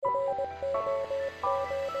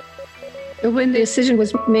When the decision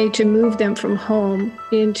was made to move them from home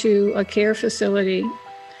into a care facility,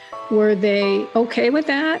 were they okay with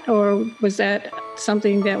that, or was that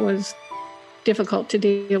something that was difficult to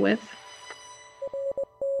deal with?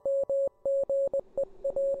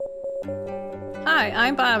 Hi,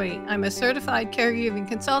 I'm Bobby. I'm a certified caregiving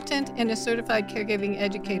consultant and a certified caregiving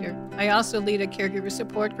educator. I also lead a caregiver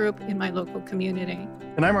support group in my local community.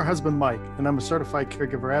 And I'm her husband, Mike, and I'm a certified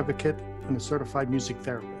caregiver advocate and a certified music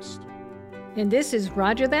therapist. And this is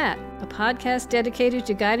Roger That, a podcast dedicated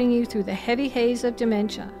to guiding you through the heavy haze of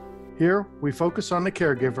dementia. Here, we focus on the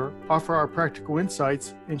caregiver, offer our practical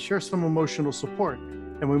insights, and share some emotional support.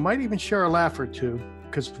 And we might even share a laugh or two,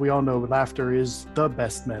 because we all know laughter is the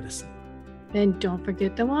best medicine. And don't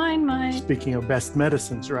forget the wine, Mike. Speaking of best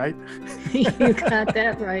medicines, right? You got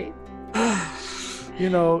that right. You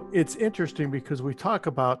know, it's interesting because we talk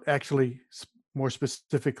about, actually, more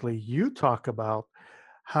specifically, you talk about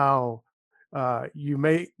how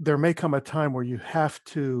there may come a time where you have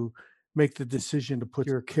to make the decision to put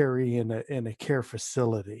your caree in a care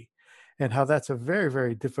facility, and how that's a very,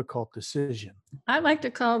 very difficult decision. I like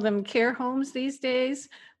to call them care homes these days,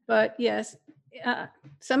 but yes,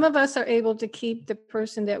 some of us are able to keep the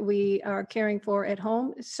person that we are caring for at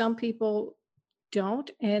home. Some people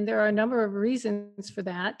don't, and there are a number of reasons for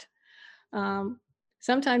that.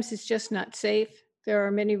 Sometimes it's just not safe. There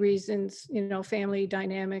are many reasons, family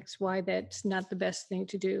dynamics, why that's not the best thing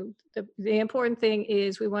to do. The important thing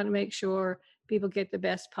is we want to make sure people get the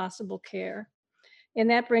best possible care. And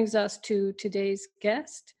that brings us to today's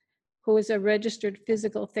guest, who is a registered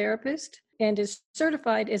physical therapist and is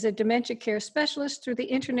certified as a dementia care specialist through the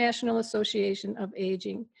International Association of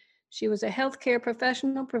Aging. She was a healthcare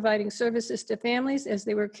professional providing services to families as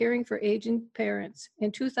they were caring for aging parents.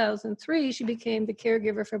 In 2003, she became the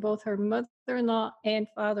caregiver for both her mother-in-law and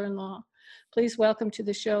father-in-law. Please welcome to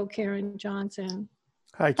the show, Karen Johnson.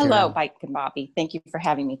 Hi, Karen. Hello, Mike and Bobby. Thank you for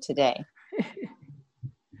having me today.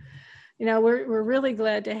 We're really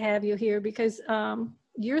glad to have you here because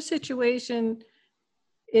your situation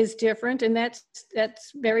is different, and that's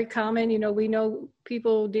very common. We know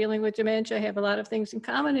people dealing with dementia have a lot of things in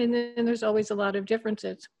common, and then there's always a lot of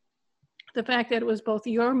differences. The fact that it was both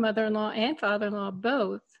your mother-in-law and father-in-law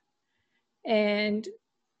both, and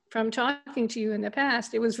from talking to you in the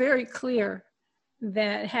past, it was very clear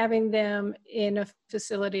that having them in a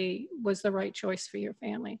facility was the right choice for your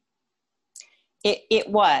family. It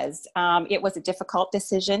was a difficult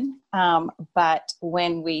decision, but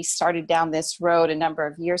when we started down this road a number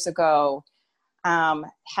of years ago,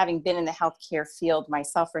 having been in the healthcare field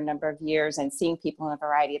myself for a number of years and seeing people in a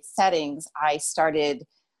variety of settings, I started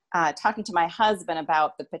talking to my husband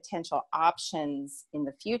about the potential options in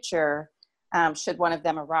the future, should one of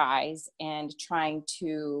them arise, and trying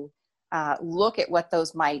to look at what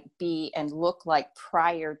those might be and look like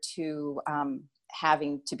prior to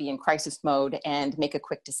having to be in crisis mode and make a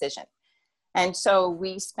quick decision. And so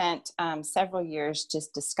we spent several years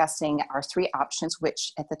just discussing our three options,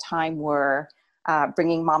 which at the time were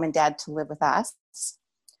bringing mom and dad to live with us,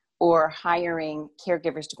 or hiring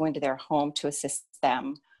caregivers to go into their home to assist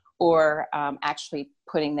them, or actually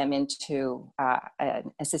putting them into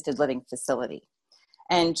an assisted living facility.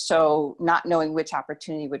 And so not knowing which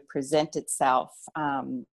opportunity would present itself,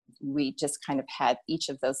 we just kind of had each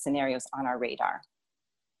of those scenarios on our radar.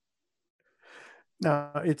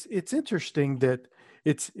 Now, it's interesting that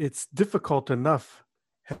it's difficult enough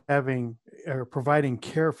having or providing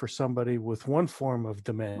care for somebody with one form of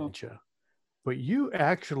dementia, but you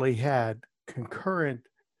actually had concurrent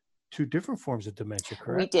two different forms of dementia,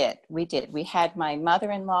 correct? We did. We had my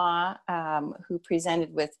mother-in-law who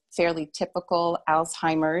presented with fairly typical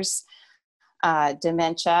Alzheimer's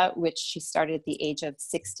dementia, which she started at the age of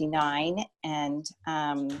 69, and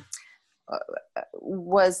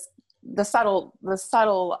was the subtle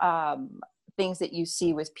things that you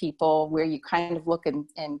see with people where you kind of look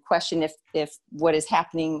and question if what is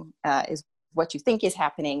happening is what you think is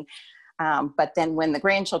happening. But then when the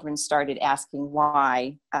grandchildren started asking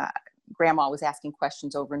why, grandma was asking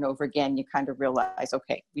questions over and over again, you kind of realize,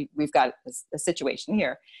 okay, we've got a situation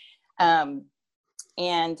here.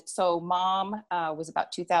 And so mom was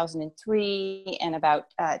about 2003, and about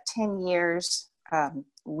 10 years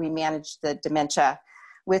we managed the dementia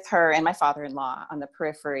with her and my father-in-law on the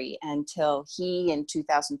periphery until he in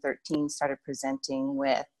 2013 started presenting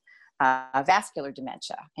with vascular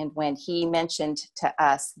dementia. And when he mentioned to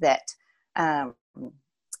us that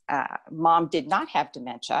mom did not have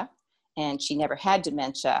dementia and she never had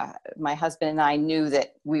dementia, my husband and I knew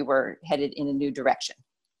that we were headed in a new direction.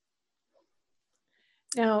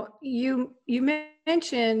 Now, you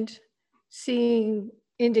mentioned seeing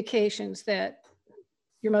indications that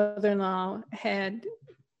your mother-in-law had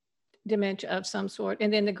dementia of some sort,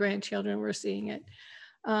 and then the grandchildren were seeing it.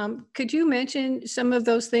 Could you mention some of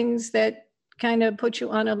those things that kind of put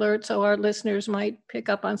you on alert so our listeners might pick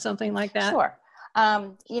up on something like that? Sure.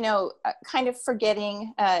 Kind of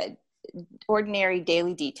forgetting ordinary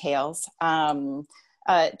daily details,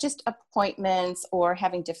 just appointments or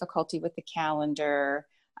having difficulty with the calendar.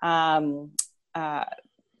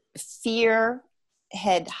 Fear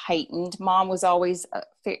had heightened. Mom was always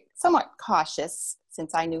somewhat cautious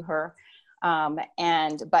since I knew her.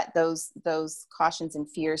 But those cautions and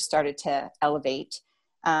fears started to elevate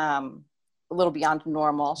a little beyond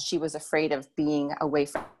normal. She was afraid of being away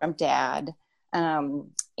from Dad. So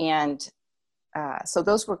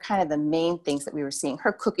those were kind of the main things that we were seeing.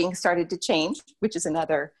 Her cooking started to change, which is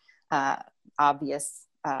another obvious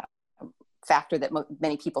factor that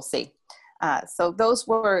many people see. So those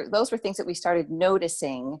were things that we started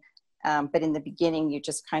noticing. But in the beginning, you're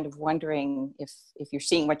just kind of wondering if you're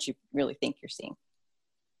seeing what you really think you're seeing.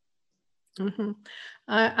 Mm-hmm.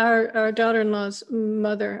 Our daughter-in-law's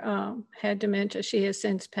mother had dementia. She has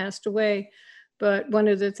since passed away. But one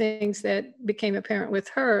of the things that became apparent with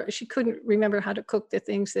her, she couldn't remember how to cook the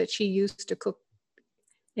things that she used to cook,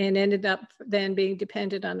 and ended up then being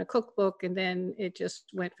dependent on a cookbook, and then it just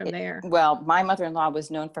went from there. Well, my mother-in-law was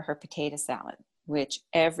known for her potato salad, which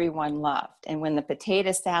everyone loved. And when the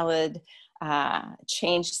potato salad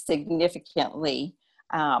changed significantly,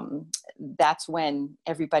 that's when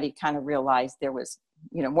everybody kind of realized there was,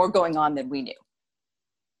 more going on than we knew.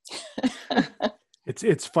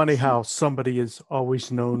 It's funny how somebody is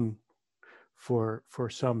always known for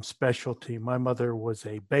some specialty. My mother was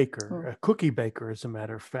a baker, a cookie baker, as a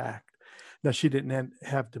matter of fact. Now, she didn't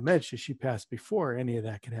have dementia. She passed before any of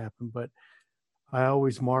that could happen. But I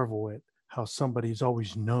always marvel at how somebody's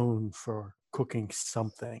always known for cooking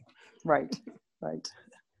something. Right.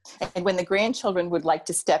 And when the grandchildren would like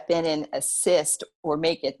to step in and assist or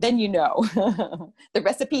make it, then the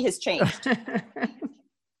recipe has changed.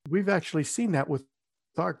 We've actually seen that with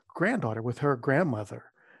our granddaughter, with her grandmother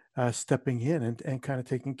stepping in and kind of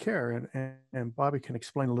taking care. And Bobby can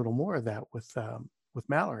explain a little more of that with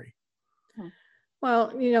Mallory.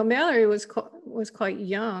 Well, Mallory was quite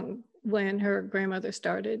young when her grandmother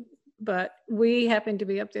started, but we happened to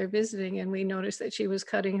be up there visiting, and we noticed that she was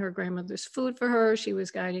cutting her grandmother's food for her. She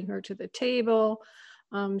was guiding her to the table.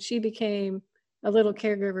 She became a little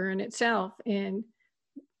caregiver in itself. And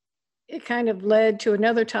it kind of led to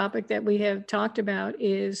another topic that we have talked about,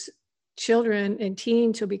 is children and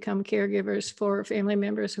teens who become caregivers for family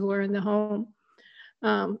members who are in the home.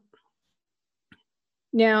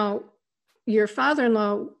 Now, your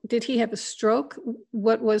father-in-law, did he have a stroke?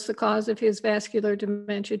 What was the cause of his vascular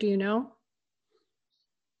dementia? Do you know?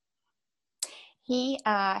 He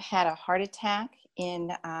had a heart attack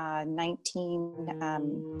in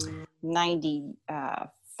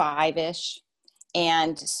 1995-ish.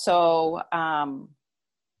 And so,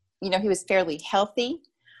 he was fairly healthy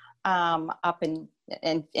up and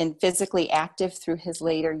physically active through his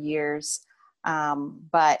later years.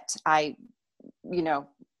 But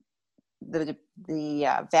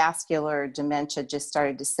the vascular dementia just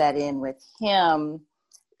started to set in with him.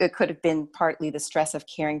 It could have been partly the stress of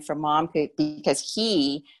caring for Mom, because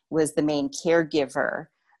he was the main caregiver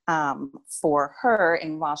for her.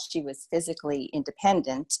 And while she was physically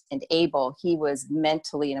independent and able, he was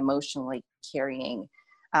mentally and emotionally carrying,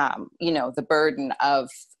 the burden of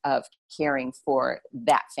caring for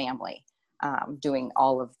that family, doing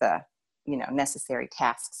all of the, necessary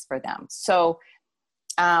tasks for them. So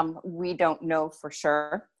we don't know for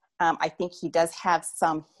sure. I think he does have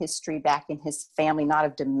some history back in his family, not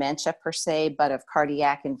of dementia per se, but of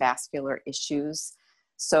cardiac and vascular issues.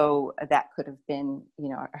 So that could have been,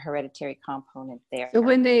 a hereditary component there. So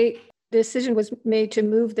when the decision was made to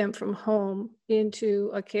move them from home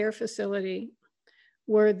into a care facility,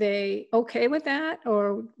 were they okay with that?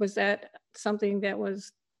 Or was that something that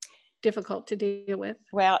was difficult to deal with?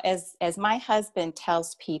 Well, as my husband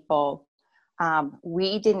tells people,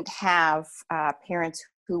 we didn't have parents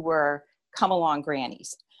who were come-along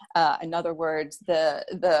grannies. In other words,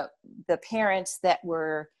 the parents that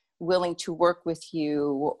were willing to work with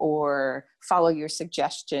you or follow your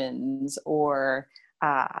suggestions or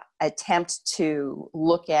attempt to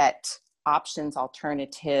look at options,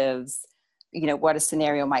 alternatives, what a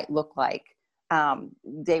scenario might look like.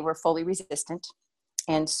 They were fully resistant.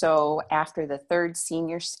 And so after the third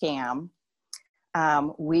senior scam,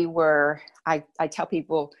 I tell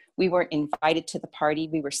people, we weren't invited to the party.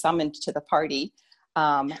 We were summoned to the party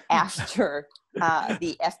after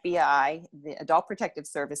the FBI, the Adult Protective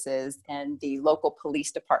Services, and the local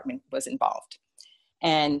police department was involved.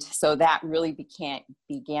 And so that really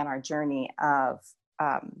began our journey of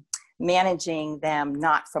managing them,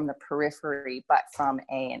 not from the periphery, but from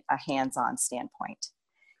a hands-on standpoint.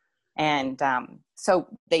 And so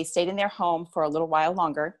they stayed in their home for a little while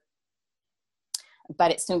longer, but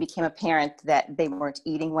it soon became apparent that they weren't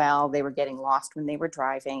eating well. They were getting lost when they were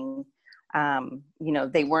driving.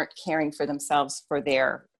 They weren't caring for themselves for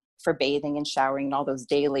bathing and showering and all those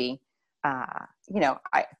daily,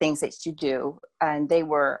 things that you do. And they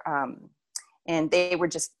were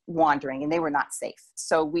just wandering, and they were not safe.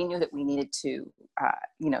 So we knew that we needed to,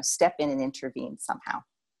 step in and intervene somehow.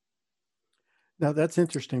 Now that's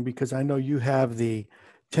interesting, because I know you have the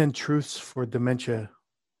 10 truths for dementia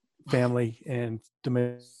family and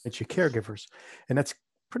dementia caregivers. And that's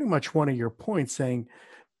pretty much one of your points, saying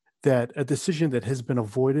that a decision that has been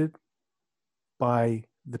avoided by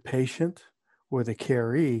the patient or the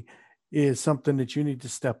caree is something that you need to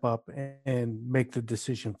step up and make the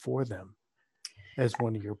decision for them, as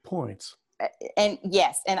one of your points. And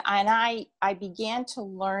yes, and I began to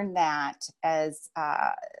learn that as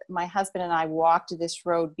my husband and I walked this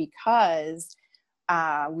road, because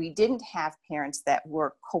we didn't have parents that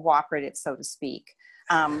were cooperative, so to speak.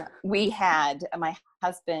 We had my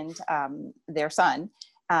husband, their son,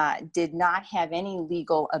 did not have any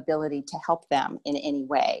legal ability to help them in any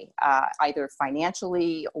way, either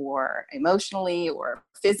financially or emotionally or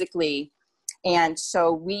physically. And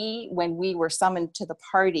so when we were summoned to the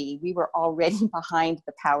party, we were already behind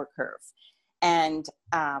the power curve. And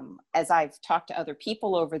as I've talked to other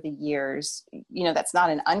people over the years, that's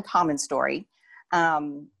not an uncommon story.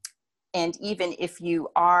 And even if you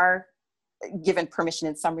are given permission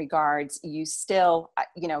in some regards, you still,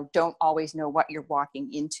 don't always know what you're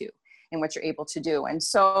walking into and what you're able to do. And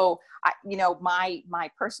so,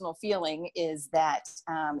 my personal feeling is that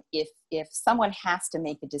if someone has to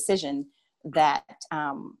make a decision that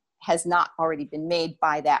has not already been made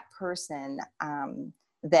by that person,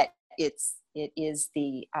 that it is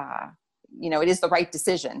the right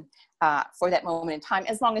decision for that moment in time,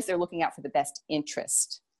 as long as they're looking out for the best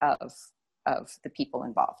interest of the people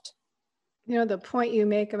involved. The point you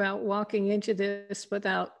make about walking into this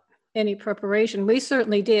without any preparation, we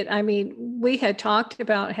certainly did. I mean, we had talked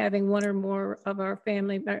about having one or more of our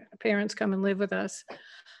parents come and live with us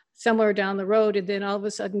somewhere down the road, and then all of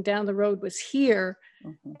a sudden down the road was here.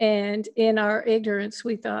 Mm-hmm. And in our ignorance,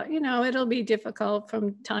 we thought, it'll be difficult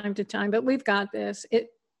from time to time, but we've got this.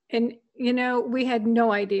 We had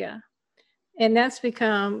no idea. And that's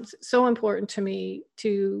become so important to me,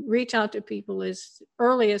 to reach out to people as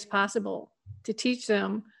early as possible, to teach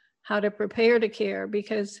them how to prepare to care,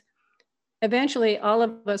 because eventually all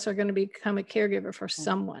of us are going to become a caregiver for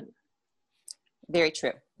someone. Very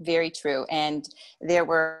true. Very true. And there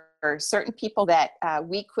were certain people that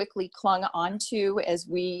we quickly clung onto as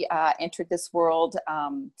we entered this world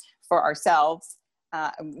for ourselves.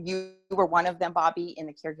 You were one of them, Bobby, in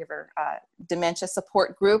the caregiver dementia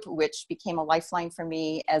support group, which became a lifeline for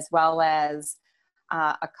me, as well as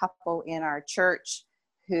a couple in our church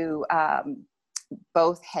who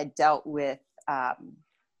both had dealt with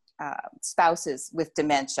spouses with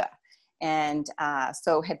dementia, and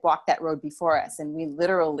so had walked that road before us. And we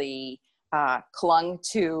literally clung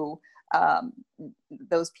to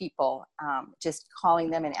those people, just calling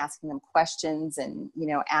them and asking them questions, and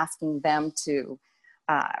asking them to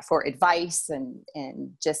for advice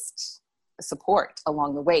and just support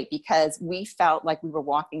along the way, because we felt like we were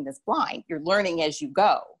walking this blind. You're learning as you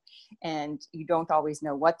go, and you don't always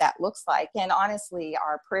know what that looks like. And honestly,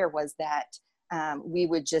 our prayer was that we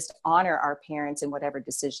would just honor our parents in whatever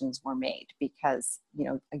decisions were made, because,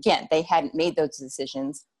 again, they hadn't made those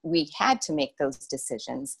decisions. We had to make those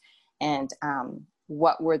decisions, and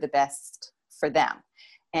what were the best for them.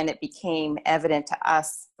 And it became evident to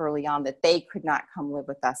us early on that they could not come live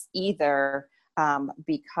with us either,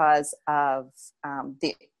 because of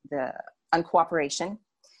the uncooperation.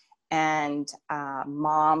 And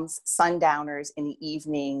mom's sundowners in the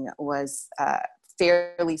evening was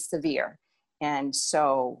fairly severe. And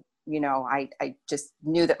so, I just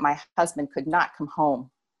knew that my husband could not come home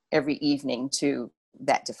every evening to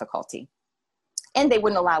that difficulty. And they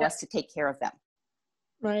wouldn't allow us to take care of them.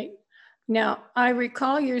 Right. Now, I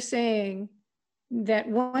recall you're saying that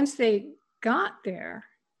once they got there,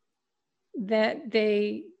 that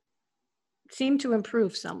they seemed to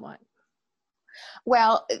improve somewhat.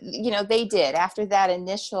 Well, they did. After that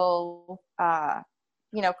initial, kind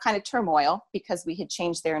of turmoil, because we had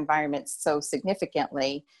changed their environment so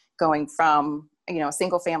significantly, going from, a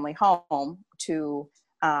single family home to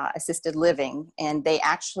assisted living, and they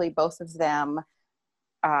actually, both of them,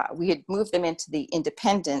 we had moved them into the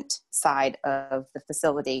independent side of the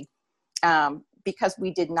facility because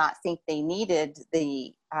we did not think they needed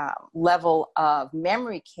the level of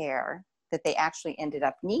memory care that they actually ended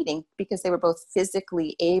up needing, because they were both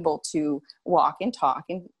physically able to walk and talk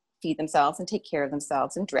and feed themselves and take care of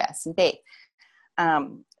themselves and dress and bathe.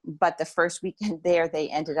 But the first weekend there, they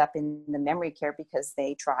ended up in the memory care because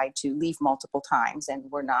they tried to leave multiple times and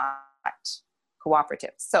were not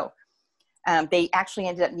cooperative. So they actually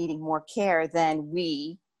ended up needing more care than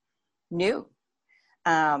we knew.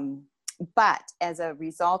 But as a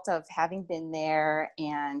result of having been there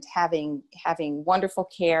and having wonderful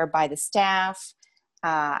care by the staff,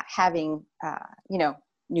 having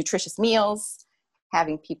nutritious meals,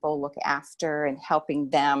 having people look after and helping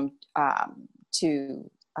them to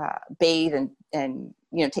bathe and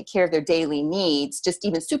take care of their daily needs, just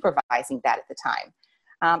even supervising that at the time,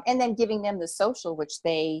 and then giving them the social, which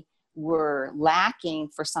they were lacking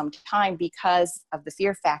for some time because of the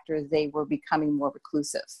fear factor. They were becoming more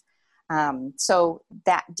reclusive. So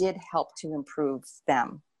that did help to improve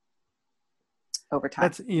them over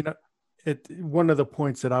time. That's, one of the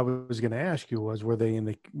points that I was going to ask you was, were they in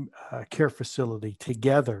the care facility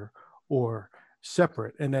together or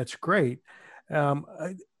separate? And that's great.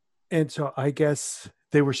 And so I guess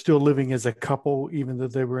they were still living as a couple, even though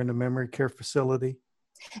they were in a memory care facility.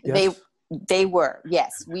 Yes? They were,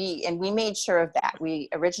 yes. We made sure of that. We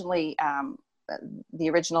originally, the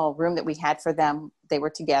original room that we had for them, they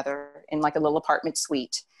were together in like a little apartment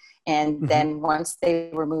suite. And then once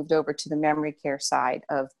they were moved over to the memory care side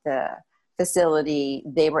of the facility,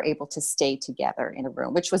 they were able to stay together in a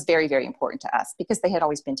room, which was very, very important to us because they had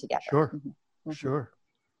always been together. Sure, sure.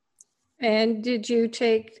 And did you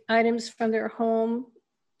take items from their home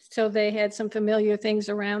so they had some familiar things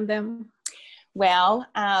around them? Well,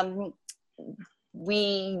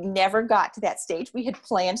 we never got to that stage. We had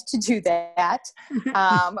planned to do that.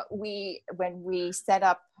 When we set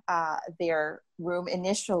up their room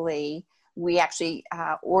initially, we actually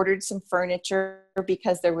ordered some furniture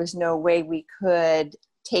because there was no way we could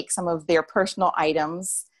take some of their personal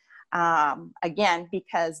items, again,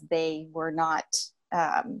 because they were not,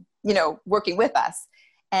 working with us.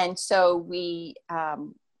 And so we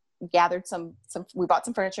gathered we bought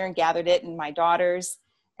some furniture and gathered it, and my daughters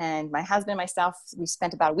and my husband and myself, we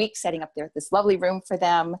spent about a week setting up this lovely room for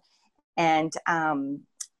them. And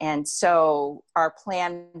so our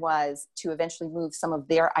plan was to eventually move some of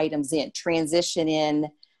their items in, transition in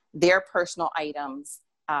their personal items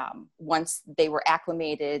once they were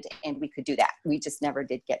acclimated, and we could do that. We just never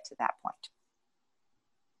did get to that point.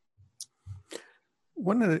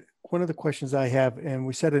 One of the questions I have, and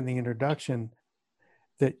we said in the introduction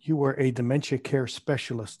that you were a dementia care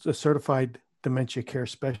specialist, a certified dementia care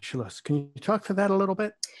specialist. Can you talk to that a little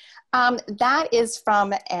bit? That is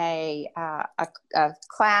from a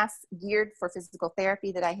class geared for physical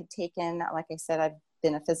therapy that I had taken. Like I said, I've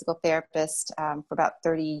been a physical therapist for about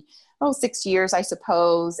 6 years, I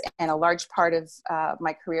suppose, and a large part of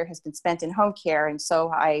my career has been spent in home care. And so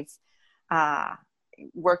I've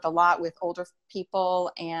worked a lot with older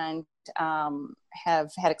people and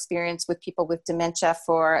have had experience with people with dementia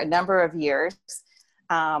for a number of years,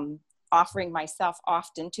 offering myself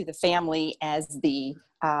often to the family as the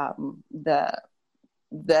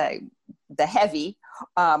heavy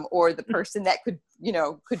or the person that could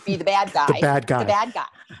be the bad guy. The bad guy.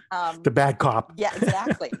 The bad cop. Yeah,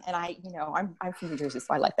 exactly. And I'm from New Jersey,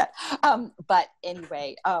 so I like that. But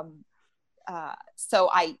anyway, so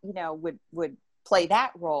I would play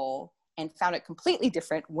that role and found it completely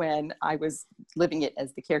different when I was living it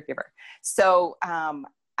as the caregiver. So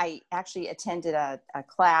I actually attended a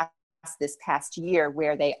class this past year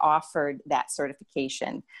where they offered that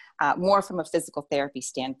certification more from a physical therapy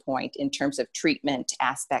standpoint in terms of treatment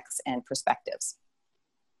aspects and perspectives.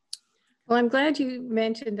 Well, I'm glad you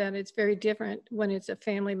mentioned that it's very different when it's a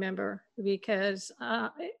family member, because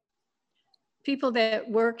people that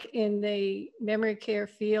work in the memory care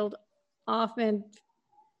field often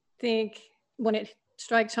think when it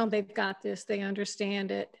strikes home, they've got this, they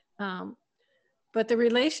understand it. But the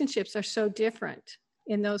relationships are so different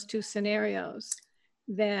in those two scenarios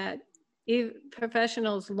that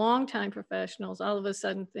professionals, longtime professionals, all of a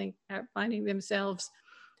sudden are finding themselves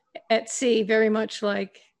at sea, very much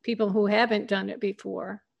like people who haven't done it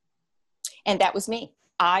before. And that was me.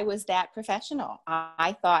 I was that professional.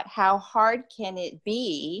 I thought, how hard can it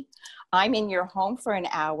be? I'm in your home for an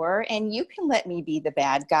hour and you can let me be the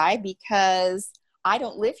bad guy because I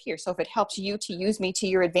don't live here. So if it helps you to use me to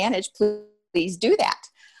your advantage, please do that.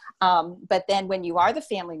 But then when you are the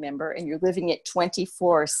family member and you're living it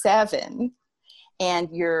 24/7, and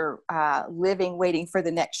you're living waiting for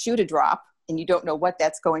the next shoe to drop, and you don't know what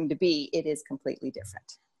that's going to be, it is completely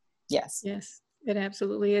different. Yes. Yes, it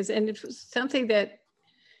absolutely is. And it was something that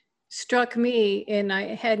struck me, and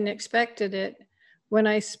I hadn't expected it, when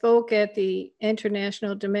I spoke at the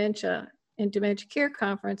International Dementia and Dementia Care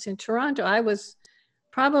Conference in Toronto. I was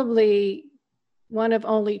probably one of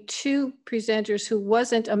only 2 presenters who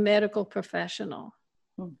wasn't a medical professional.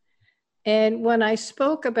 And when I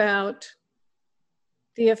spoke about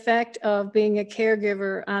the effect of being a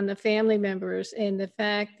caregiver on the family members and the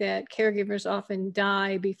fact that caregivers often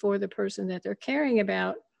die before the person that they're caring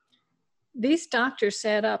about, these doctors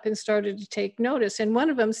sat up and started to take notice. And one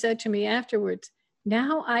of them said to me afterwards,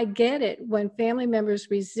 now I get it when family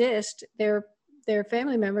members resist their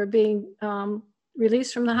family member being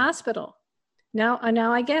released from the hospital. Now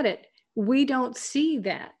I get it. We don't see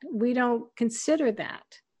that. We don't consider that.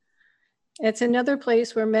 It's another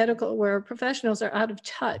place where professionals are out of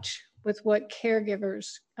touch with what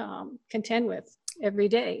caregivers contend with every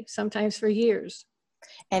day, sometimes for years.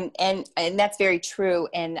 And that's very true.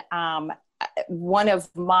 And one of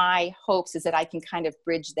my hopes is that I can kind of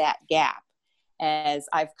bridge that gap, as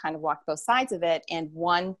I've kind of walked both sides of it. And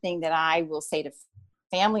one thing that I will say to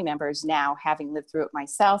family members now, having lived through it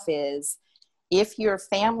myself, is if your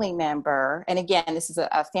family member, and again, this is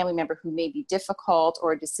a family member who may be difficult,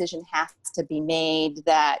 or a decision has to be made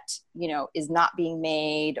that, you know, is not being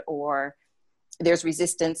made, or there's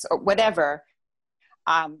resistance or whatever,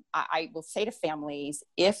 I will say to families,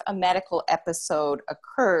 if a medical episode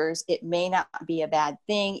occurs, it may not be a bad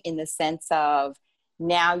thing, in the sense of,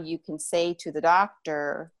 now you can say to the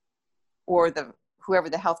doctor or whoever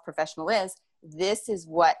the health professional is, this is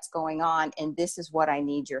what's going on and this is what I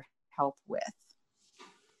need your help with.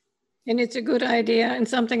 And it's a good idea. And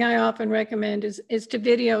something I often recommend is to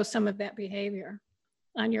video some of that behavior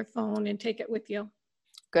on your phone and take it with you.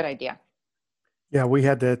 Good idea. Yeah, we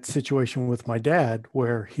had that situation with my dad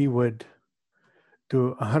where he would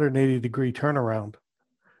do a 180-degree turnaround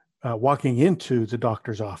walking into the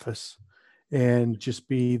doctor's office, and just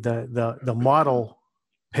be the model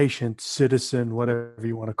patient, citizen, whatever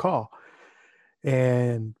you want to call.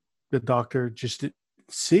 And the doctor just didn't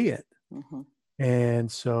see it. Mm-hmm.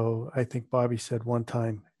 And so I think Bobby said one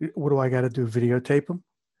time, what do I got to do? Videotape him?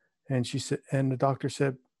 And she said, and the doctor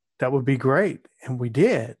said, that would be great. And we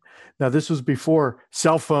did. Now, this was before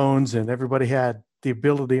cell phones and everybody had the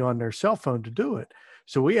ability on their cell phone to do it.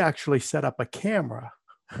 So we actually set up a camera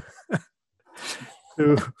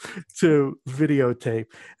to videotape.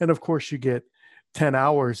 And of course, you get 10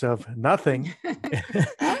 hours of nothing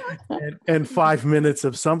and 5 minutes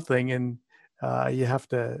of something. And you have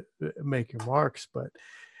to make your marks. But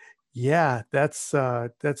yeah, that's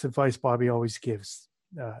advice Bobby always gives,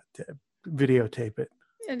 to videotape it.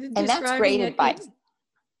 And that's great advice.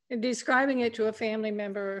 Describing it to a family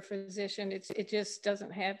member or a physician, it just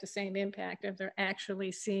doesn't have the same impact if they're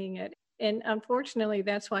actually seeing it. And unfortunately,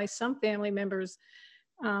 that's why some family members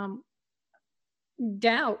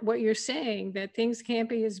doubt what you're saying, that things can't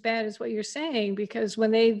be as bad as what you're saying, because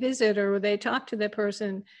when they visit or they talk to the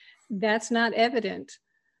person, that's not evident.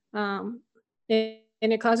 And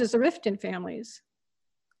it causes a rift in families.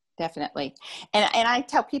 Definitely. And I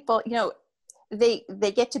tell people, you know, they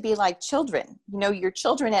get to be like children. You know, your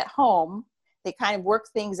children at home, they kind of work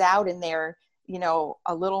things out, and they're, you know,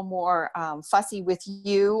 a little more fussy with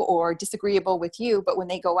you or disagreeable with you. But when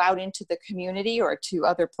they go out into the community or to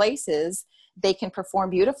other places, they can perform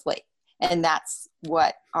beautifully. And that's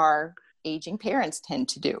what our aging parents tend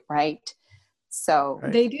to do, right? So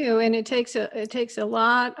they do. And it takes a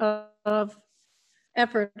lot of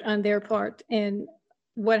effort on their part. And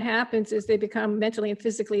what happens is they become mentally and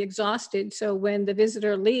physically exhausted. So when the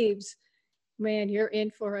visitor leaves, man, you're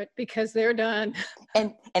in for it, because they're done.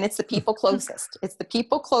 And it's the people closest. It's the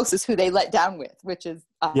people closest who they let down with, which is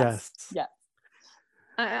us. Yes. Yeah.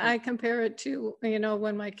 I compare it to, you know,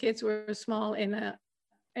 when my kids were small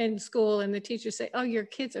in school, and the teachers say, "Oh, your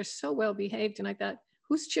kids are so well behaved," and I thought,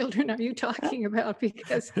 whose children are you talking about?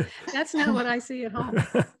 Because that's not what I see at home.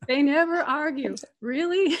 They never argue.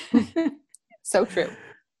 Really? So true.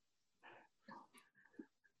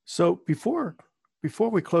 So before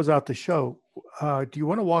we close out the show, do you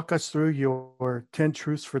want to walk us through your 10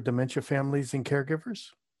 truths for dementia families and caregivers?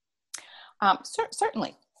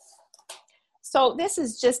 Certainly. So this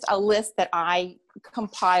is just a list that I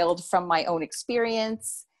compiled from my own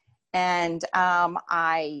experience, and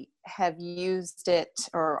I have used it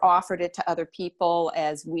or offered it to other people,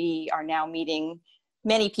 as we are now meeting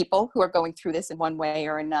many people who are going through this in one way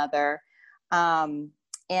or another.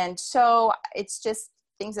 And so it's just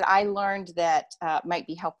things that I learned that might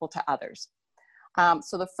be helpful to others.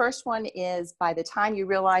 So the first one is, by the time you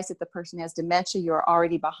realize that the person has dementia, you're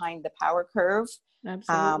already behind the power curve.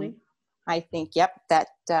 Absolutely. I think, yep, that,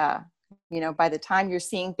 by the time you're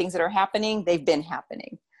seeing things that are happening, they've been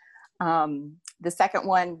happening. The second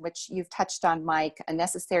one, which you've touched on, Mike, a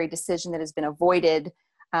necessary decision that has been avoided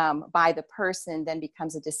by the person then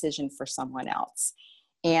becomes a decision for someone else.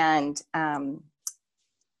 And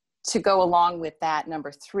to go along with that,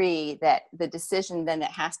 number 3, that the decision then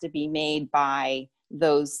that has to be made by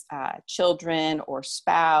those children or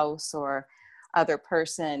spouse or other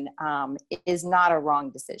person is not a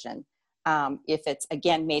wrong decision. If it's,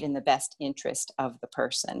 again, made in the best interest of the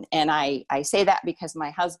person. And I say that because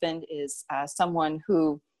my husband is someone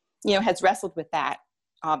who, has wrestled with that,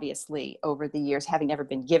 obviously, over the years, having never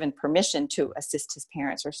been given permission to assist his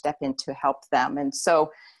parents or step in to help them. And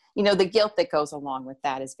so, the guilt that goes along with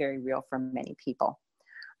that is very real for many people.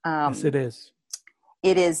 Yes, it is.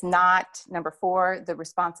 It is not, number 4, the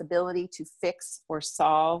responsibility to fix or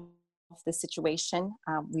solve the situation.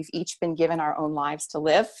 We've each been given our own lives to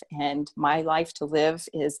live, and my life to live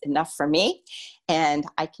is enough for me. And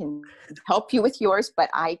I can help you with yours, but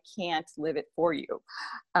I can't live it for you.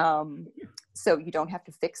 So you don't have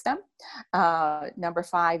to fix them. Number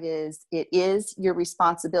 5 is, it is your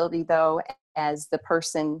responsibility, though, as the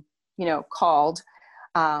person, called,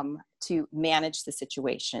 to manage the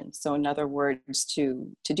situation. So in other words,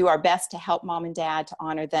 to do our best to help mom and dad, to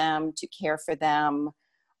honor them, to care for them,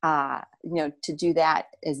 to do that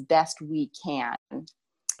as best we can,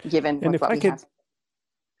 given what we have.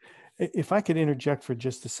 If I could interject for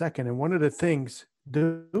just a second, and one of the things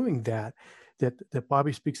doing that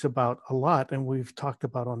Bobby speaks about a lot, and we've talked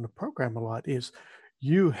about on the program a lot, is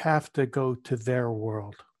you have to go to their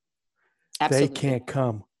world. Absolutely. They can't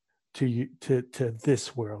come to you, to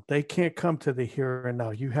this world. They can't come to the here and now.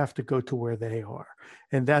 You have to go to where they are.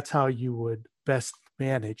 And that's how you would best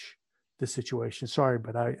manage the situation. Sorry,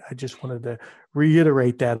 but I just wanted to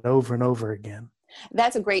reiterate that over and over again.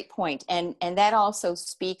 That's a great point. And that also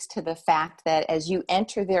speaks to the fact that as you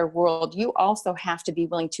enter their world, you also have to be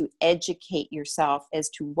willing to educate yourself as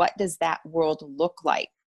to what does that world look like,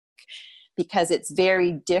 because it's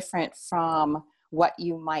very different from what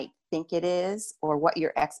you might think it is, or what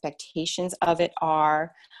your expectations of it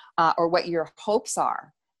are, or what your hopes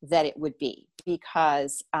are that it would be.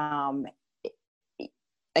 Because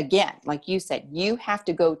again, like you said, you have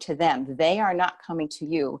to go to them. They are not coming to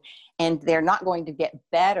you, and they're not going to get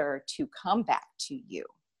better to come back to you.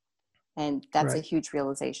 And that's a huge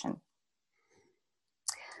realization.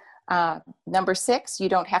 Number 6, you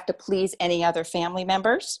don't have to please any other family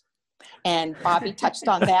members. And Bobby touched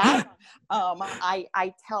on that.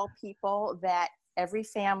 I tell people that every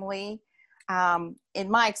family, in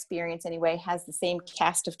my experience anyway, has the same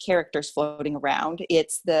cast of characters floating around.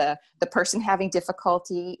 It's the person having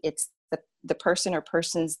difficulty. It's the person or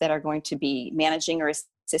persons that are going to be managing or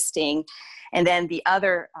assisting. And then the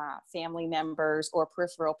other family members or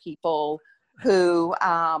peripheral people who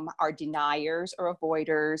are deniers or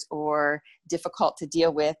avoiders or difficult to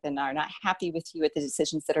deal with and are not happy with you at the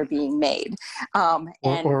decisions that are being made.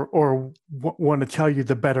 Or want to tell you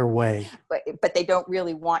the better way. But they don't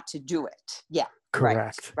really want to do it. Yeah.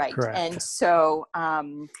 Correct. Right. Correct. And so,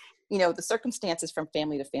 the circumstances from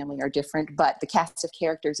family to family are different, but the cast of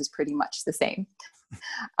characters is pretty much the same.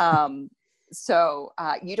 So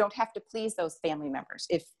you don't have to please those family members.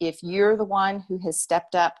 If you're the one who has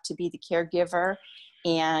stepped up to be the caregiver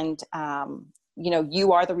and,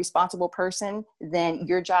 you are the responsible person, then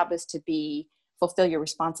your job is to fulfill your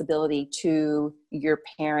responsibility to your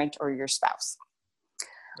parent or your spouse.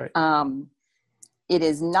 Right. It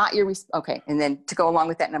is not your, okay. And then to go along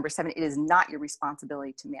with that, number 7, it is not your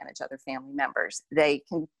responsibility to manage other family members. They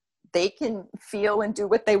can feel and do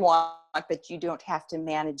what they want, but you don't have to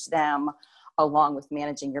manage them along with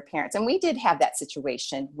managing your parents. And we did have that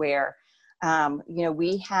situation where,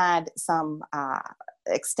 we had some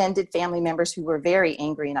extended family members who were very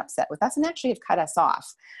angry and upset with us and actually have cut us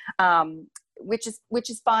off, which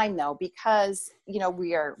is fine though, because,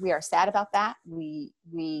 we are sad about that. We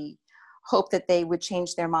hope that they would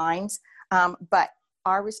change their minds. But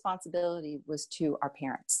our responsibility was to our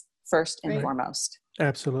parents first and foremost.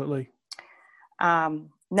 Absolutely.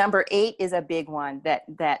 Number 8 is a big one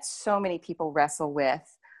that so many people wrestle with.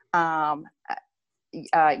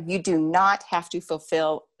 You do not have to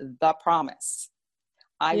fulfill the promise.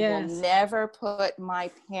 I will never put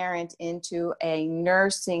my parent into a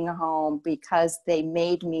nursing home because they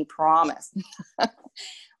made me promise.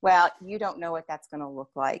 Well, you don't know what that's going to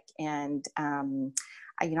look like. And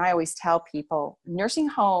I always tell people nursing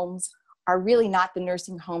homes are really not the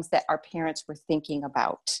nursing homes that our parents were thinking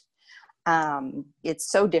about.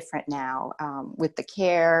 It's so different now with the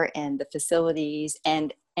care and the facilities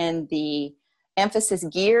and the emphasis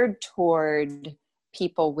geared toward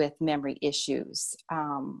people with memory issues.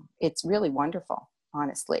 It's really wonderful,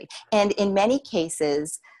 honestly. And in many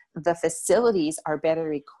cases, the facilities are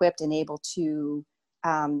better equipped and able to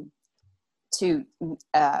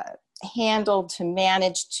handle, to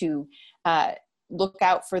manage, to look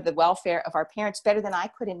out for the welfare of our parents better than I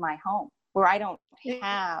could in my home, where I don't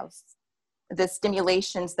have the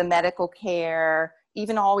stimulations, the medical care,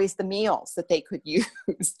 even always the meals that they could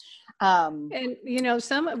use. And,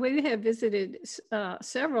 we have visited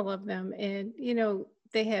several of them, and,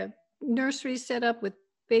 they have nurseries set up with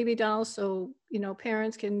baby dolls so,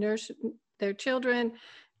 parents can nurse their children.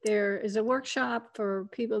 There is a workshop for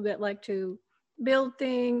people that like to build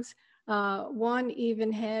things. One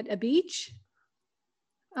even had a beach.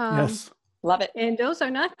 Yes. Love it. And those are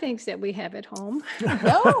not things that we have at home.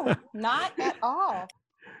 No, not at all.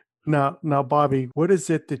 Now, Bobby, what is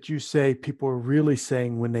it that you say people are really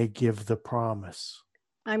saying when they give the promise?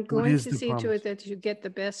 I'm going to see to it that you get the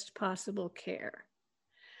best possible care.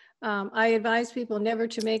 I advise people never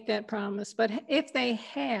to make that promise, but if they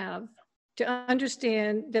have, to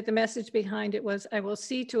understand that the message behind it was, I will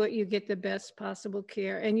see to it you get the best possible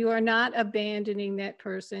care, and you are not abandoning that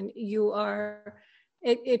person.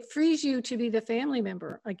 It frees you to be the family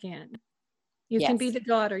member again. You can be the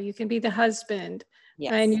daughter, you can be the husband,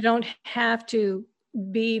 and you don't have to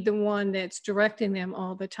be the one that's directing them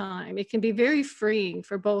all the time. It can be very freeing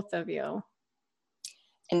for both of you.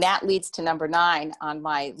 And that leads to number 9 on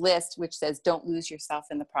my list, which says, don't lose yourself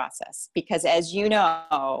in the process. Because as you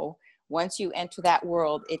know, once you enter that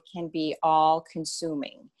world, it can be all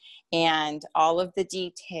consuming. And all of the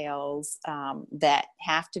details that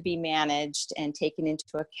have to be managed and taken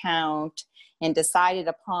into account and decided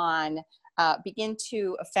upon begin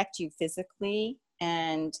to affect you physically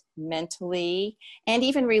and mentally and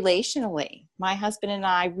even relationally. My husband and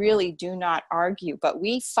I really do not argue, but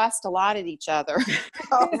we fussed a lot at each other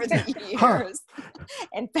over the years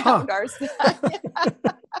and found ourselves,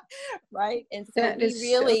 right? And so we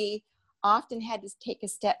really often had to take a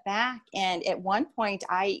step back. And at one point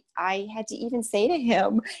I had to even say to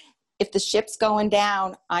him, if the ship's going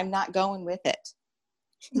down, I'm not going with it.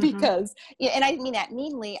 Because, and I mean that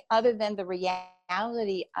meanly, other than the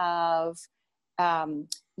reality of,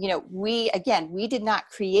 we did not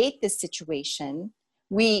create this situation.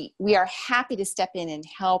 We are happy to step in and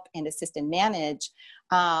help and assist and manage.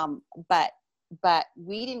 But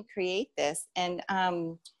we didn't create this. And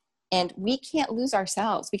we can't lose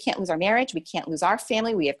ourselves. We can't lose our marriage. We can't lose our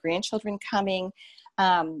family. We have grandchildren coming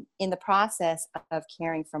in the process of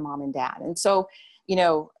caring for mom and dad. And so,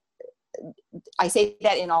 I say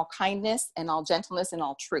that in all kindness and all gentleness and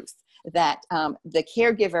all truth, that the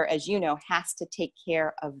caregiver, as you know, has to take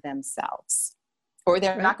care of themselves, or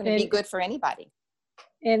they're not going to be good for anybody.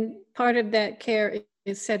 And part of that care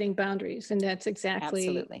is setting boundaries, and that's exactly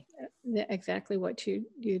what you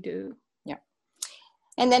do. Yeah.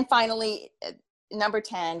 And then finally, number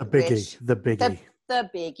 10, the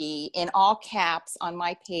biggie in all caps on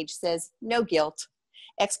my page says, no guilt,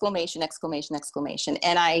 exclamation, exclamation, exclamation.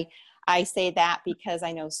 And I say that because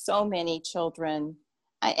I know so many children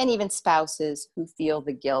and even spouses who feel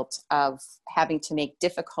the guilt of having to make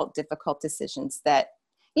difficult decisions that,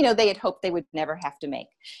 they had hoped they would never have to make.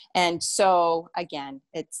 And so again,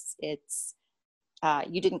 it's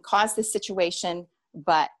you didn't cause this situation,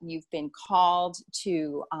 but you've been called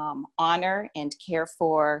to honor and care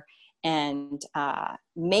for and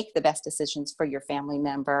make the best decisions for your family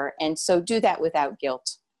member. And so do that without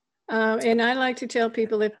guilt. And I like to tell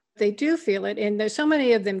people if they do feel it, and there's so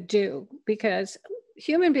many of them do, because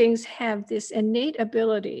human beings have this innate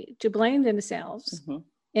ability to blame themselves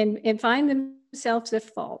and find themselves at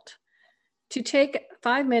fault, to take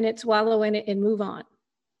 5 minutes, wallow in it, and move on.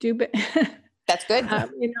 That's good.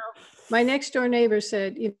 My next door neighbor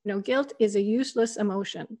said, guilt is a useless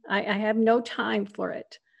emotion. I have no time for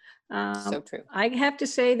it. So true. I have to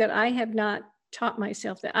say that I have not taught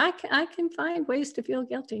myself that. I can find ways to feel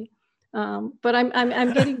guilty, but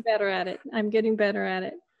I'm getting better at it.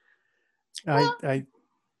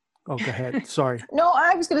 Oh, go ahead. Sorry. No,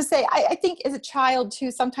 I was going to say, I think as a child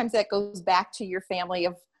too, sometimes that goes back to your family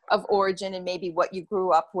of origin and maybe what you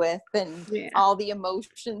grew up with and all the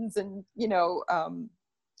emotions and,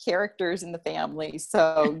 characters in the family.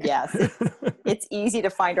 So yes, it's easy to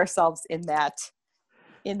find ourselves in that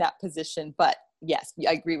position, but yes,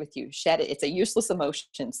 I agree with you. Shed it. It's a useless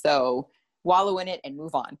emotion. So wallow in it and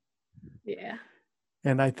move on. Yeah.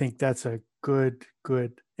 And I think that's a good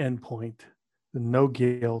endpoint. No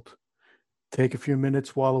guilt. Take a few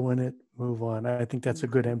minutes, wallow in it, move on. I think that's a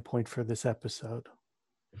good endpoint for this episode.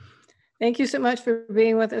 Thank you so much for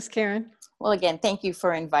being with us, Karen. Well, again, thank you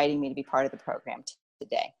for inviting me to be part of the program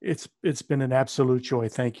today. It's been an absolute joy.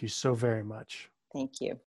 Thank you so very much. Thank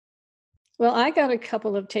you. Well, I got a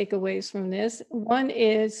couple of takeaways from this. One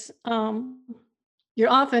is you're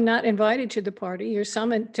often not invited to the party. You're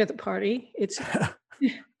summoned to the party. It's,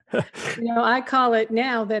 I call it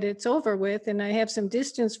now that it's over with and I have some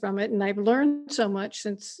distance from it. And I've learned so much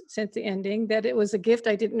since the ending that it was a gift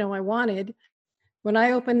I didn't know I wanted. When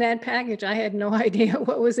I opened that package, I had no idea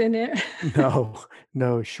what was in there.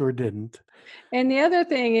 No, sure didn't. And the other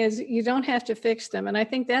thing is you don't have to fix them. And I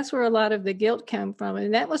think that's where a lot of the guilt came from.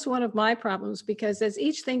 And that was one of my problems because as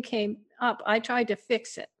each thing came up, I tried to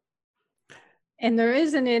fix it. And there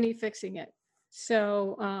isn't any fixing it.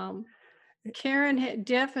 So Karen had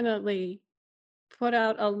definitely put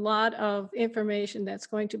out a lot of information that's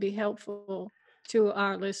going to be helpful to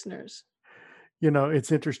our listeners.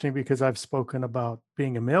 It's interesting because I've spoken about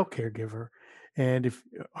being a male caregiver, and if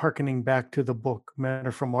hearkening back to the book, Men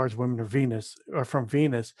Are From Mars, Women Are From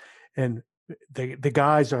Venus, and the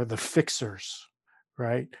guys are the fixers,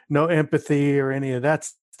 right? No empathy or any of that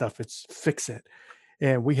stuff. It's fix it.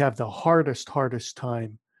 And we have the hardest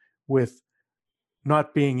time with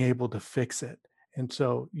not being able to fix it. And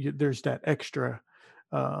so there's that extra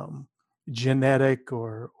genetic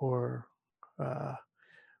or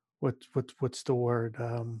what's the word?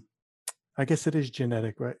 I guess it is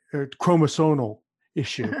genetic, right? Or chromosomal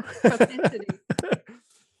issue.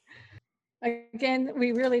 Again,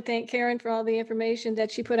 we really thank Karen for all the information that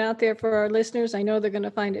she put out there for our listeners. I know they're going to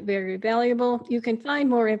find it very valuable. You can find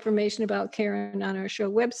more information about Karen on our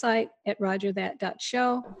show website at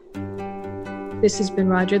rogerthat.show. This has been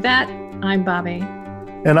Roger That. I'm Bobby.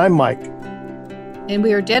 And I'm Mike. And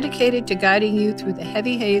we are dedicated to guiding you through the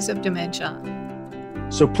heavy haze of dementia.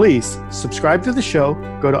 So please subscribe to the show,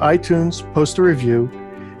 go to iTunes, post a review,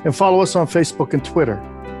 and follow us on Facebook and Twitter.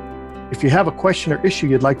 If you have a question or issue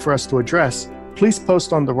you'd like for us to address, please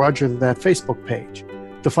post on the Roger That Facebook page.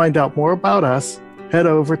 To find out more about us, head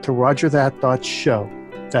over to rogerthat.show.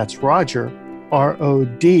 That's Roger,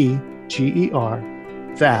 RODGER,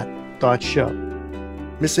 that.show.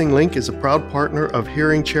 Missing Link is a proud partner of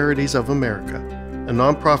Hearing Charities of America, a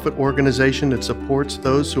nonprofit organization that supports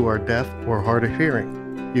those who are deaf or hard of hearing.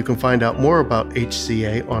 You can find out more about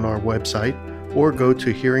HCA on our website or go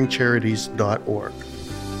to hearingcharities.org.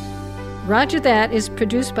 Roger That is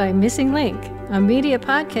produced by Missing Link, a media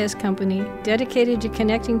podcast company dedicated to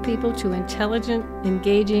connecting people to intelligent,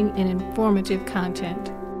 engaging, and informative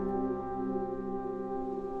content.